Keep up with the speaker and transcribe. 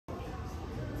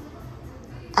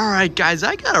Alright guys,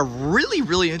 I got a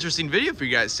really interesting video for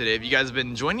you guys today. If you guys have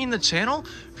been joining the channel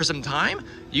for some time,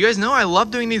 you guys know I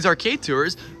love doing these arcade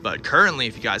tours, but currently,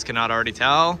 if you guys cannot already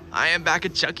tell, I am back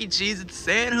at Chuck E. Cheese in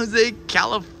San Jose,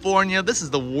 California. This is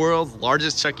the world's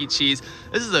largest Chuck E. Cheese.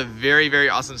 This is a very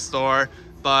awesome store.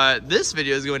 But this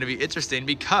video is going to be interesting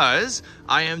because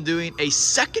I am doing a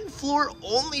second floor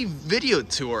only video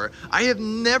tour. I have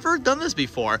never done this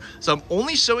before, so I'm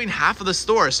only showing half of the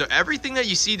store. So everything that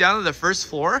you see down on the first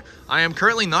floor, I am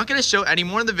currently not going to show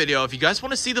anymore in the video. If you guys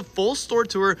want to see the full store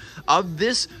tour of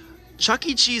this Chuck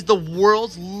E. Cheese, the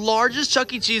world's largest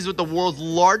Chuck E. Cheese with the world's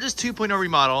largest 2.0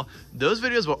 remodel, those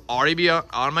videos will already be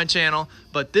on my channel.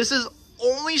 But this is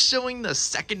only showing the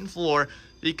second floor,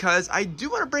 because I do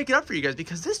want to break it up for you guys,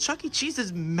 because this Chuck E. Cheese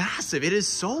is massive. It is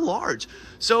so large.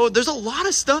 So there's a lot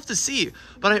of stuff to see,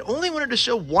 but I only wanted to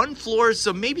show one floor,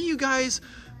 so maybe you guys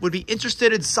would be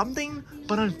interested in something,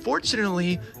 but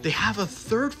unfortunately, they have a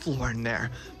third floor in there,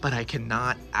 but I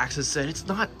cannot access it. It's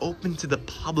not open to the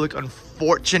public,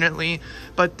 unfortunately,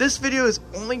 but this video is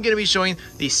only going to be showing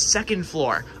the second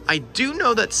floor. I do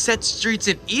know that Set Streets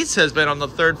and Eats has been on the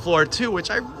third floor too, which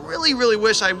I really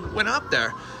wish I went up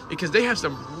there, because they have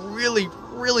some really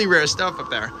rare stuff up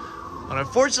there. But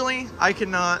unfortunately, I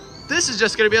cannot. This is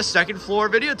just gonna be a second floor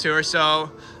video tour,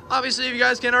 so obviously, if you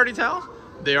guys can't already tell,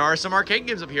 there are some arcade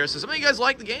games up here. So some of you guys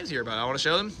like the games here, but I wanna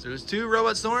show them. There's 2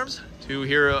 Robot Storms, 2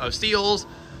 Hero of Steels,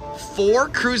 4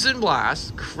 Cruisin'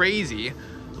 Blast, crazy,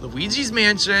 Luigi's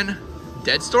Mansion,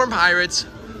 Dead Storm Pirates,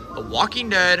 The Walking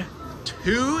Dead,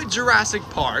 2 Jurassic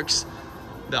Parks,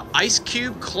 the Ice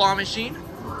Cube Claw Machine,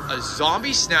 a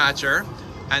Zombie Snatcher,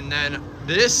 and then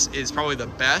this is probably the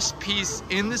best piece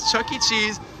in this Chuck E.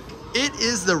 Cheese. It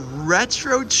is the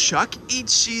retro Chuck E.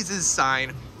 Cheese's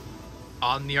sign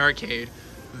on the arcade.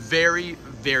 Very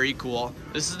cool.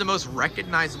 This is the most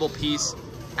recognizable piece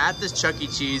at this Chuck E.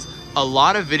 Cheese. A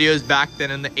lot of videos back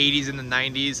then in the 80s and the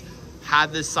 90s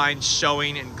had this sign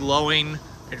showing and glowing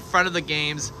in front of the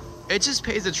games. It just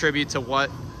pays a tribute to what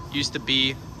used to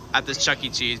be at this Chuck E.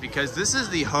 Cheese, because this is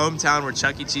the hometown where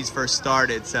Chuck E. Cheese first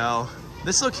started. So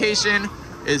this location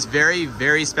is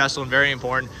very special and very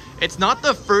important. It's not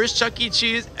the first Chuck E.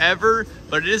 Cheese ever,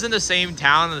 but it is in the same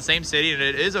town, in the same city, and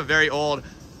it is a very old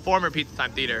former Pizza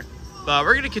Time Theater. But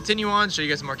we're gonna continue on, show you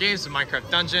guys some more games, some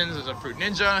Minecraft Dungeons. There's a Fruit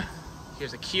Ninja.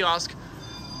 Here's a kiosk,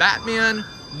 Batman,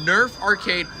 Nerf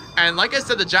Arcade, and like I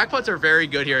said, the jackpots are very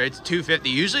good here. It's $250.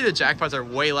 Usually the jackpots are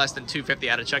way less than $250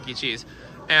 at a Chuck E. Cheese.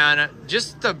 And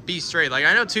just to be straight, like,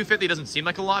 I know $250 doesn't seem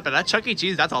like a lot, but at Chuck E.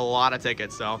 Cheese, that's a lot of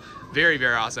tickets. So very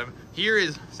awesome. Here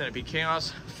is Centipede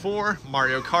Chaos, 4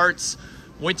 Mario Karts,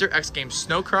 Winter X Games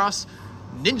Snowcross,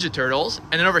 Ninja Turtles,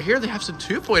 and then over here they have some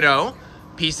 2.0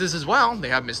 pieces as well. They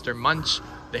have Mr. Munch,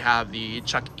 they have the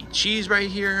Chuck E. Cheese right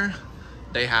here,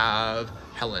 they have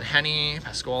Helen Henny,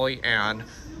 Pasquale, and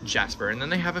Jasper, and then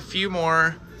they have a few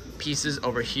more pieces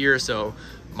over here. So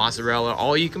mozzarella,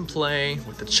 all you can play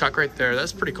with the Chuck right there.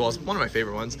 That's pretty cool. It's one of my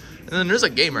favorite ones. And then there's a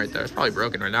game right there. It's probably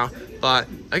broken right now, but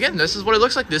again, this is what it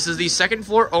looks like. This is the second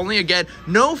floor only. Again,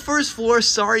 no first floor.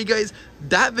 Sorry guys,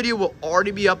 that video will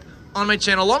already be up on my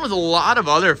channel, along with a lot of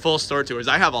other full store tours.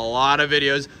 I have a lot of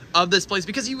videos of this place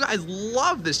because you guys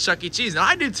love this Chuck E. Cheese, and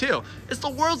I do too. It's the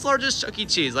world's largest Chuck E.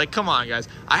 Cheese. Like, come on guys,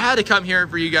 I had to come here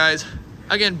for you guys.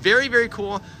 Again, very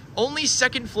cool. Only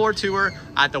second floor tour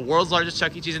at the world's largest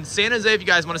Chuck E. Cheese in San Jose. If you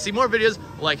guys want to see more videos,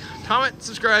 like, comment,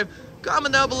 subscribe,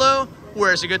 comment down below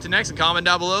where I should go to next, and comment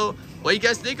down below what you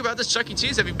guys think about this Chuck E.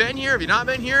 Cheese. Have you been here? Have you not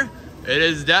been here? It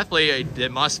is definitely a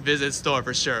must-visit store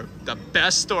for sure. The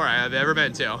best store I have ever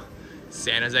been to.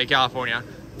 San Jose, California.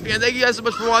 Again, thank you guys so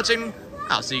much for watching.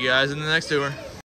 I'll see you guys in the next tour.